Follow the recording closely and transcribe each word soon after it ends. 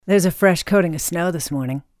There's a fresh coating of snow this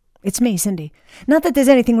morning. It's me, Cindy. Not that there's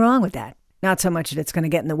anything wrong with that. Not so much that it's going to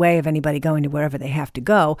get in the way of anybody going to wherever they have to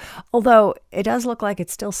go, although it does look like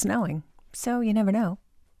it's still snowing, so you never know.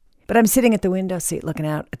 But I'm sitting at the window seat looking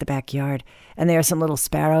out at the backyard, and there are some little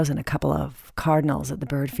sparrows and a couple of cardinals at the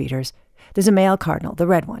bird feeders. There's a male cardinal, the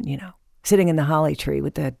red one, sitting in the holly tree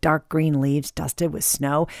with the dark green leaves dusted with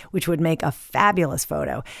snow, which would make a fabulous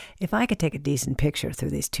photo if I could take a decent picture through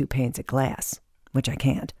these 2 panes of glass, which I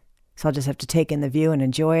can't. So I'll just have to take in the view and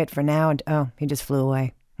enjoy it for now, and he just flew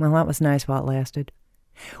away. Well, that was nice while it lasted.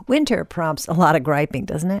 Winter prompts a lot of griping,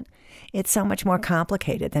 doesn't it? It's so much more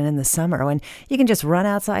complicated than in the summer when you can just run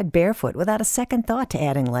outside barefoot without a second thought to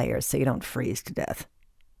adding layers so you don't freeze to death.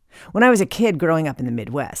 When I was a kid growing up in the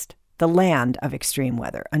Midwest, the land of extreme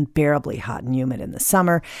weather, unbearably hot and humid in the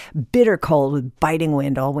summer, bitter cold with biting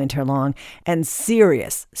wind all winter long, and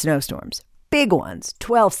serious snowstorms. Big ones,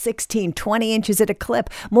 12, 16, 20 inches at a clip,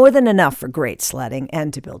 more than enough for great sledding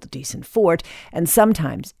and to build a decent fort. And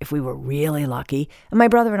sometimes, if we were really lucky, and my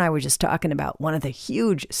brother and I were just talking about one of the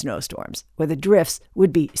huge snowstorms where the drifts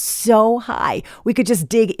would be so high we could just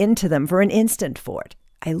dig into them for an instant fort.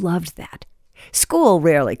 I loved that. School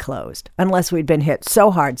rarely closed, unless we'd been hit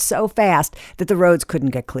so hard, so fast, that the roads couldn't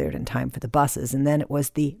get cleared in time for the buses, and then it was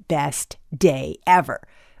the best day ever,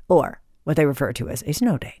 or what they refer to as a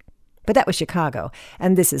snow day. But that was Chicago,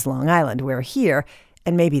 and this is Long Island, where here,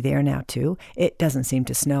 and maybe there now too, it doesn't seem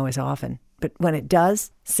to snow as often. But when it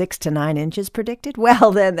does, 6 to 9 inches predicted,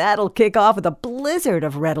 well, then that'll kick off with a blizzard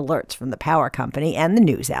of red alerts from the power company and the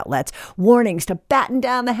news outlets, warnings to batten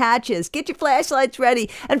down the hatches, get your flashlights ready,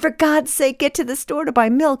 and for God's sake, get to the store to buy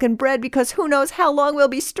milk and bread because who knows how long we'll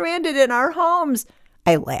be stranded in our homes.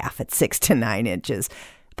 I laugh at 6 to 9 inches,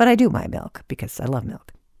 but I do buy milk because I love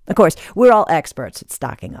milk. Of course, we're all experts at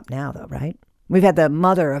stocking up now, though, right? We've had the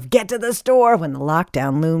mother of get to the store when the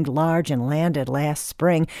lockdown loomed large and landed last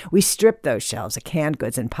spring. We stripped those shelves of canned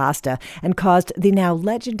goods and pasta and caused the now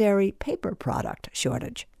legendary paper product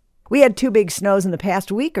shortage. We had 2 big snows in the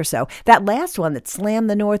past week or so. That last one that slammed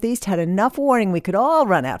the Northeast had enough warning we could all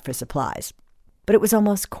run out for supplies. But it was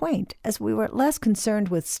almost quaint, as we were less concerned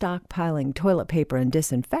with stockpiling toilet paper and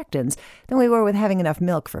disinfectants than we were with having enough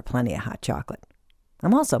milk for plenty of hot chocolate.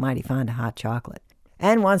 I'm also mighty fond of hot chocolate.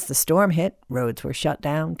 And once the storm hit, roads were shut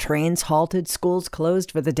down, trains halted, schools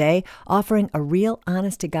closed for the day, offering a real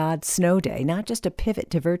honest-to-God snow day, not just a pivot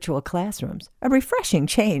to virtual classrooms. A refreshing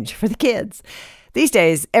change for the kids. These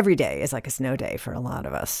days, every day is like a snow day for a lot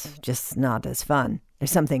of us, just not as fun. There's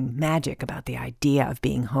something magic about the idea of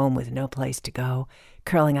being home with no place to go,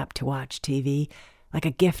 curling up to watch TV, like a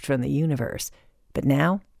gift from the universe. But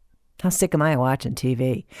now, how sick am I of watching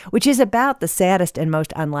TV? Which is about the saddest and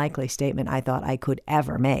most unlikely statement I thought I could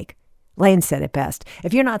ever make. Lane said it best.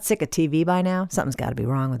 If you're not sick of TV by now, something's got to be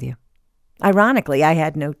wrong with you. Ironically, I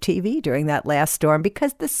had no TV during that last storm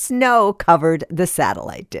because the snow covered the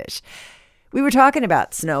satellite dish. We were talking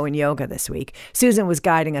about snow and yoga this week. Susan was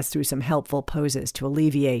guiding us through some helpful poses to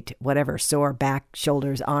alleviate whatever sore back,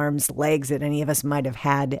 shoulders, arms, legs that any of us might have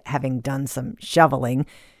had having done some shoveling.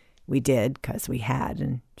 We did, because we had,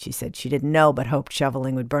 and she said she didn't know but hoped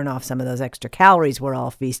shoveling would burn off some of those extra calories we're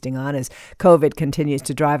all feasting on as COVID continues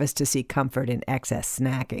to drive us to seek comfort in excess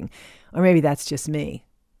snacking. Or maybe that's just me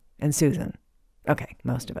and Susan. Okay,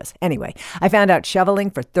 most of us. Anyway, I found out shoveling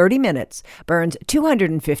for 30 minutes burns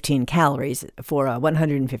 215 calories for a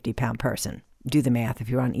 150-pound person. Do the math if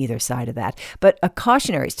you're on either side of that. But a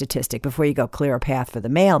cautionary statistic before you go clear a path for the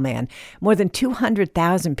mailman, more than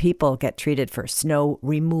 200,000 people get treated for snow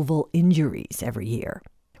removal injuries every year.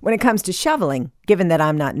 When it comes to shoveling, given that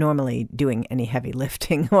I'm not normally doing any heavy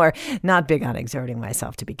lifting or not big on exerting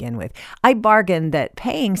myself to begin with, I bargained that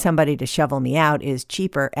paying somebody to shovel me out is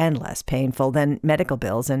cheaper and less painful than medical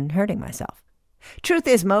bills and hurting myself. Truth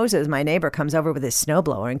is, Moses, my neighbor, comes over with his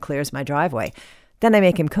snowblower and clears my driveway. Then I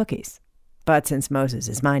make him cookies. But since Moses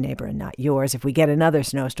is my neighbor and not yours, if we get another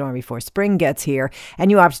snowstorm before spring gets here and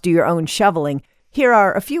you opt to do your own shoveling, here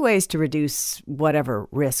are a few ways to reduce whatever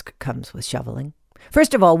risk comes with shoveling.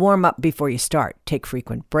 First of all, warm up before you start. Take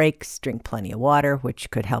frequent breaks, drink plenty of water, which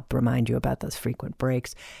could help remind you about those frequent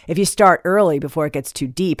breaks. If you start early before it gets too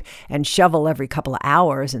deep and shovel every couple of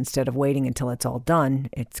hours instead of waiting until it's all done,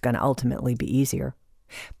 it's going to ultimately be easier.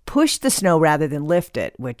 Push the snow rather than lift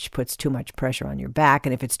it, which puts too much pressure on your back.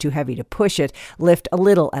 And if it's too heavy to push it, lift a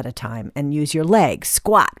little at a time and use your legs.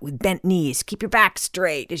 Squat with bent knees. Keep your back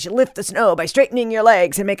straight as you lift the snow by straightening your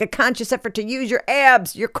legs and make a conscious effort to use your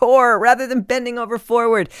abs, your core, rather than bending over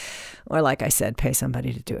forward. Or like I said, pay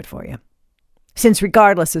somebody to do it for you. Since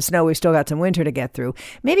regardless of snow, we've still got some winter to get through,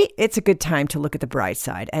 maybe it's a good time to look at the bright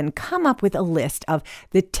side and come up with a list of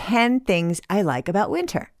the 10 things I like about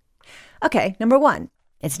winter. Okay, number 1,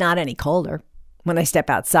 it's not any colder. When I step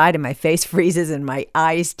outside and my face freezes and my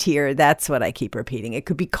eyes tear, that's what I keep repeating. It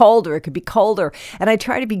could be colder, it could be colder. And I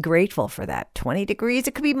try to be grateful for that. 20 degrees,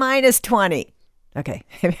 it could be minus 20. Okay,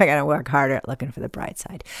 maybe I got to work harder at looking for the bright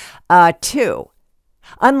side. 2,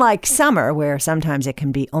 unlike summer, where sometimes it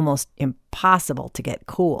can be almost impossible to get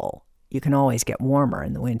cool, you can always get warmer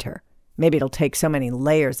in the winter. Maybe it'll take so many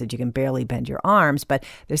layers that you can barely bend your arms, but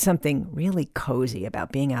there's something really cozy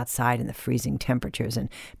about being outside in the freezing temperatures and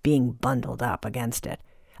being bundled up against it.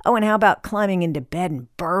 Oh, and how about climbing into bed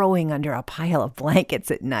and burrowing under a pile of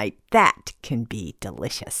blankets at night? That can be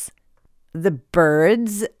delicious. The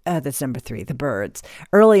birds, that's number 3, the birds.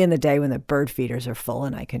 Early in the day when the bird feeders are full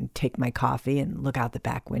and I can take my coffee and look out the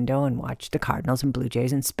back window and watch the cardinals and blue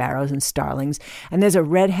jays and sparrows and starlings. And there's a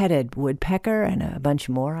red-headed woodpecker and a bunch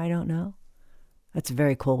more I don't know. That's a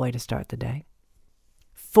very cool way to start the day.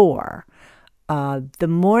 4, the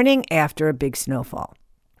morning after a big snowfall.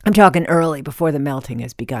 I'm talking early, before the melting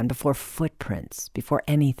has begun, before footprints, before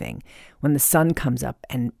anything. When the sun comes up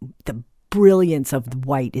and the brilliance of the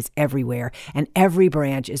white is everywhere, and every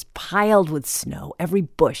branch is piled with snow, every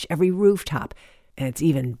bush, every rooftop. And it's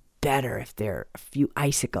even better if there are a few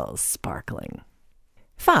icicles sparkling.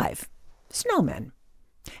 5, snowmen.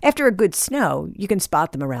 After a good snow, you can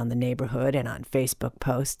spot them around the neighborhood and on Facebook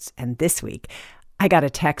posts. And this week, I got a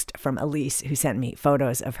text from Elise who sent me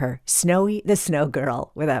photos of her Snowy the Snow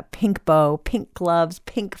Girl with a pink bow, pink gloves,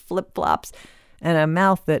 pink flip-flops, and a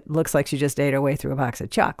mouth that looks like she just ate her way through a box of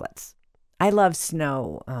chocolates. I love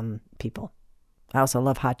snow, people. I also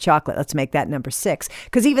love hot chocolate. Let's make that number 6.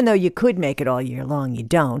 Because even though you could make it all year long, you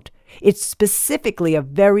don't. It's specifically a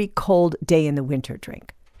very cold day in the winter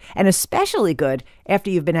drink. And especially good after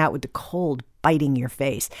you've been out with the cold biting your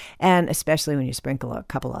face. And especially when you sprinkle a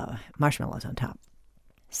couple of marshmallows on top.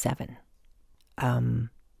 7. There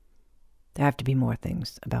have to be more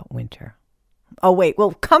things about winter. Oh, wait.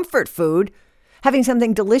 Well, comfort food. Having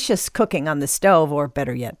something delicious cooking on the stove, or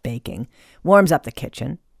better yet, baking, warms up the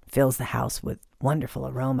kitchen, fills the house with wonderful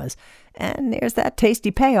aromas, and there's that tasty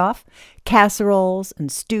payoff. Casseroles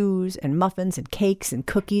and stews and muffins and cakes and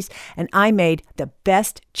cookies, and I made the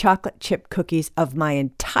best chocolate chip cookies of my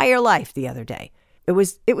entire life the other day. It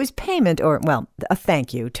was payment, or, well, a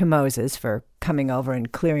thank you to Moses for coming over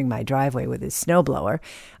and clearing my driveway with his snowblower.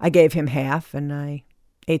 I gave him half, and I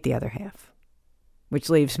ate the other half. Which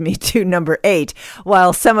leaves me to number 8.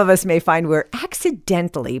 While some of us may find we're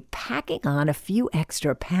accidentally packing on a few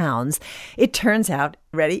extra pounds, it turns out,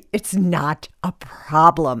 ready, it's not a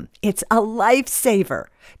problem. It's a lifesaver.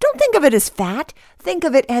 Don't think of it as fat. Think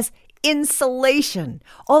of it as insulation.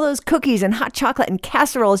 All those cookies and hot chocolate and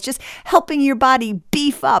casseroles just helping your body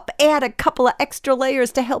beef up. Add a couple of extra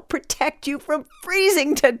layers to help protect you from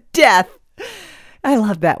freezing to death. I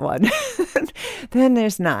love that one. Then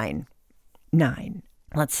there's 9.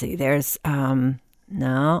 Let's see. There's, maybe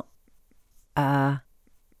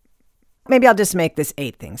I'll just make this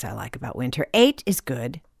 8 things I like about winter. 8 is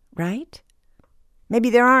good, right? Maybe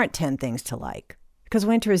there aren't 10 things to like, because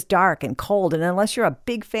winter is dark and cold, and unless you're a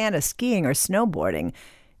big fan of skiing or snowboarding,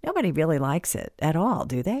 nobody really likes it at all,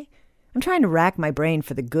 do they? I'm trying to rack my brain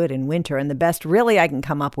for the good in winter, and the best really I can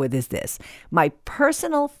come up with is this. My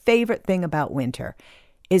personal favorite thing about winter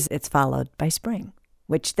is it's followed by spring,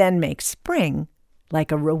 which then makes spring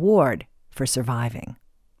like a reward for surviving.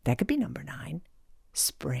 That could be number 9,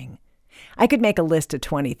 spring. I could make a list of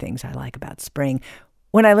 20 things I like about spring.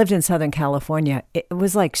 When I lived in Southern California, it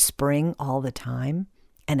was like spring all the time.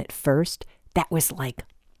 And at first, that was like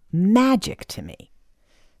magic to me.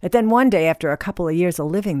 But then one day, after a couple of years of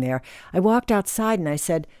living there, I walked outside and I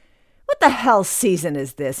said, what the hell season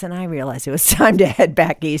is this? And I realized it was time to head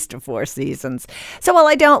back east to 4 seasons. So while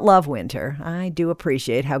I don't love winter, I do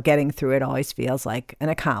appreciate how getting through it always feels like an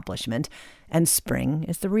accomplishment. And spring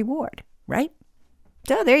is the reward, right?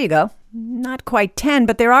 So there you go. Not quite 10,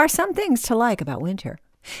 but there are some things to like about winter.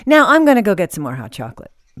 Now I'm going to go get some more hot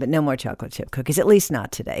chocolate. But no more chocolate chip cookies, at least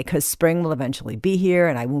not today, because spring will eventually be here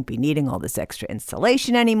and I won't be needing all this extra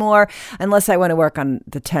insulation anymore unless I want to work on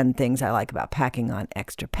the 10 things I like about packing on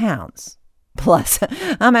extra pounds. Plus,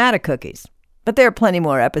 I'm out of cookies. But there are plenty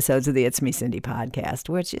more episodes of the It's Me Cindy podcast,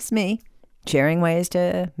 which is me sharing ways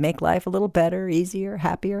to make life a little better, easier,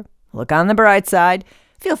 happier. Look on the bright side.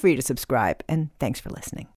 Feel free to subscribe, and thanks for listening.